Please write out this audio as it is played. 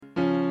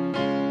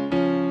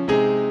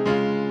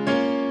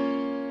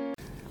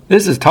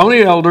This is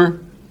Tony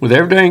Elder with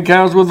Everyday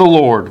Encounters with the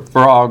Lord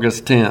for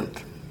August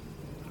 10th.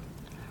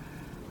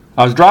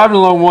 I was driving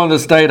along one of the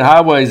state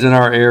highways in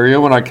our area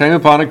when I came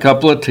upon a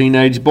couple of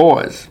teenage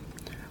boys.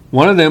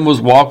 One of them was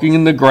walking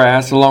in the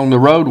grass along the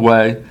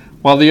roadway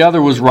while the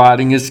other was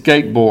riding his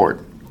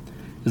skateboard.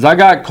 As I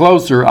got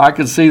closer, I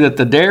could see that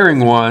the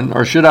daring one,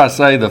 or should I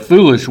say the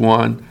foolish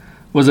one,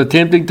 was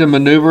attempting to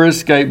maneuver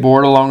his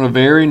skateboard along a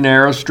very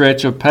narrow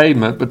stretch of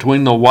pavement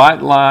between the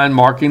white line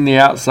marking the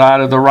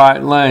outside of the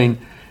right lane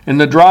and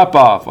the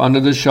drop-off under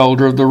the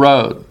shoulder of the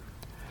road.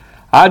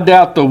 I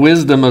doubt the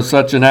wisdom of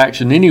such an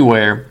action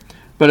anywhere,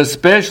 but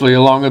especially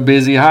along a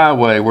busy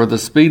highway where the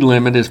speed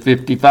limit is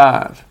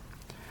 55.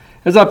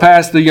 As I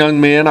passed the young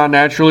men, I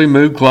naturally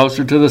moved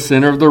closer to the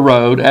center of the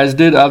road, as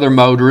did other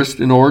motorists,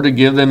 in order to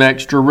give them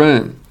extra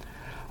room.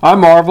 I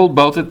marveled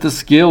both at the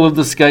skill of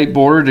the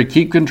skateboarder to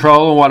keep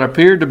control on what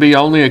appeared to be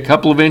only a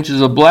couple of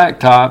inches of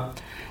blacktop,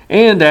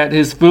 and at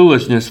his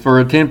foolishness for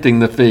attempting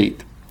the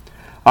feat.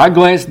 I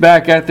glanced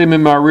back at them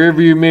in my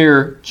rearview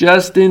mirror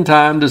just in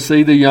time to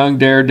see the young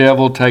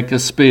daredevil take a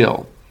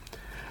spill.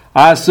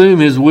 I assume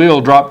his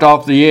wheel dropped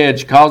off the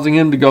edge, causing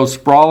him to go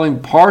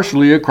sprawling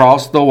partially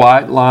across the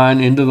white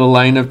line into the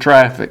lane of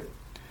traffic.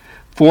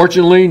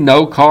 Fortunately,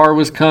 no car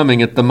was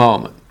coming at the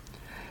moment.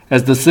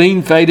 As the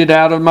scene faded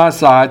out of my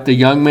sight, the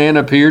young man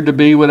appeared to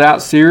be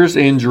without serious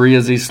injury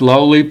as he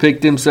slowly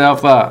picked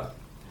himself up.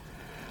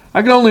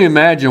 I can only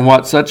imagine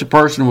what such a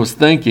person was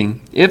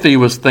thinking, if he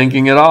was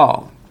thinking at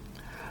all.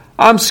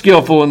 I'm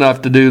skillful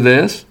enough to do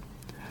this.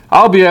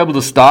 I'll be able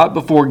to stop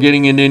before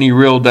getting into any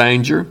real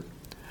danger.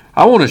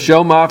 I want to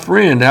show my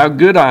friend how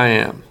good I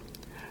am.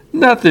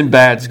 Nothing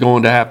bad's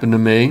going to happen to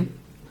me.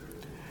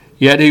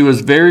 Yet he was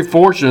very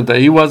fortunate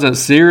that he wasn't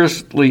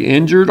seriously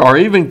injured or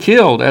even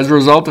killed as a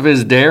result of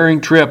his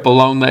daring trip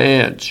along the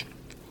edge.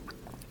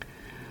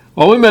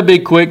 While we may be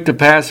quick to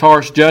pass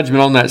harsh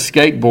judgment on that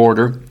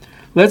skateboarder,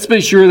 let's be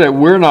sure that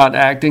we're not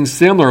acting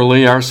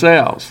similarly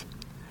ourselves.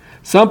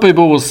 Some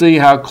people will see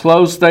how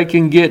close they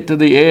can get to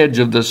the edge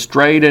of the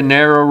straight and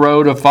narrow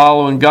road of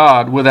following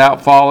God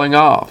without falling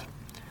off.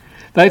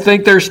 They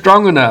think they're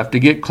strong enough to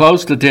get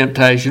close to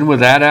temptation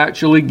without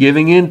actually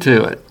giving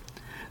into it.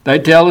 They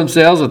tell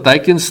themselves that they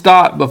can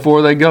stop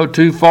before they go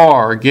too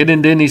far or get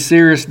into any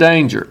serious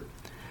danger.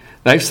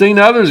 They've seen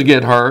others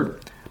get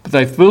hurt, but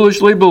they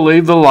foolishly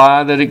believe the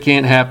lie that it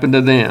can't happen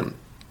to them.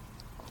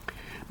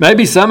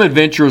 Maybe some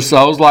adventurous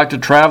souls like to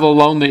travel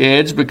along the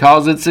edge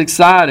because it's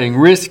exciting,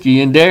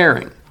 risky, and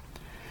daring.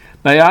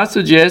 May I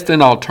suggest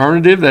an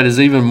alternative that is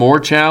even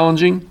more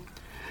challenging?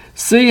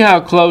 See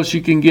how close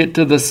you can get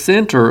to the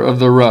center of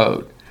the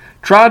road.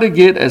 Try to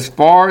get as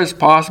far as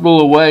possible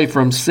away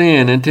from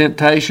sin and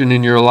temptation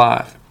in your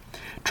life.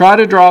 Try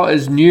to draw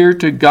as near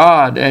to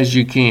God as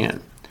you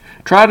can.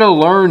 Try to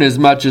learn as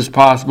much as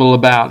possible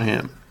about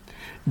Him.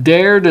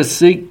 Dare to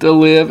seek to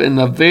live in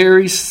the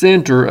very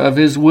center of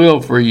His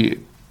will for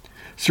you.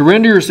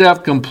 Surrender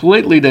yourself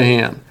completely to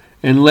Him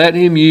and let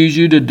Him use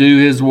you to do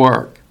His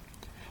work.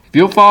 If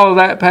you'll follow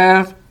that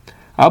path,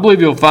 I believe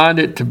you'll find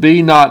it to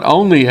be not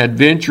only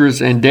adventurous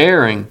and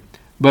daring,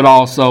 but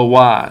also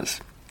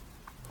wise.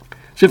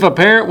 So if a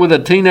parent with a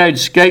teenage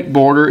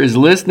skateboarder is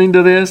listening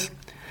to this,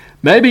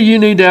 maybe you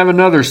need to have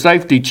another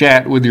safety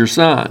chat with your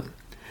son.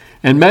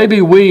 And maybe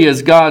we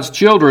as God's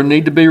children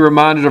need to be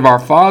reminded of our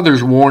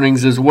Father's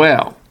warnings as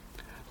well.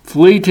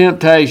 Flee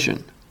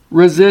temptation.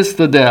 Resist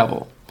the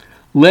devil.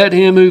 Let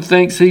him who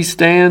thinks he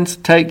stands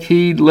take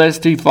heed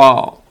lest he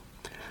fall.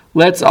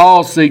 Let's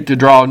all seek to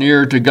draw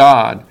nearer to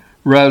God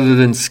rather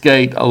than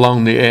skate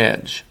along the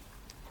edge.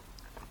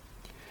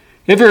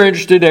 If you're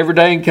interested,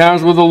 Everyday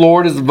Encounters with the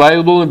Lord is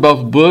available in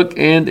both book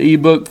and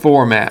ebook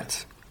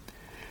formats.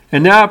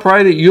 And now I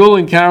pray that you'll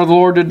encounter the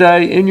Lord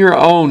today in your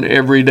own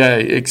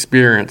everyday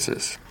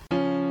experiences.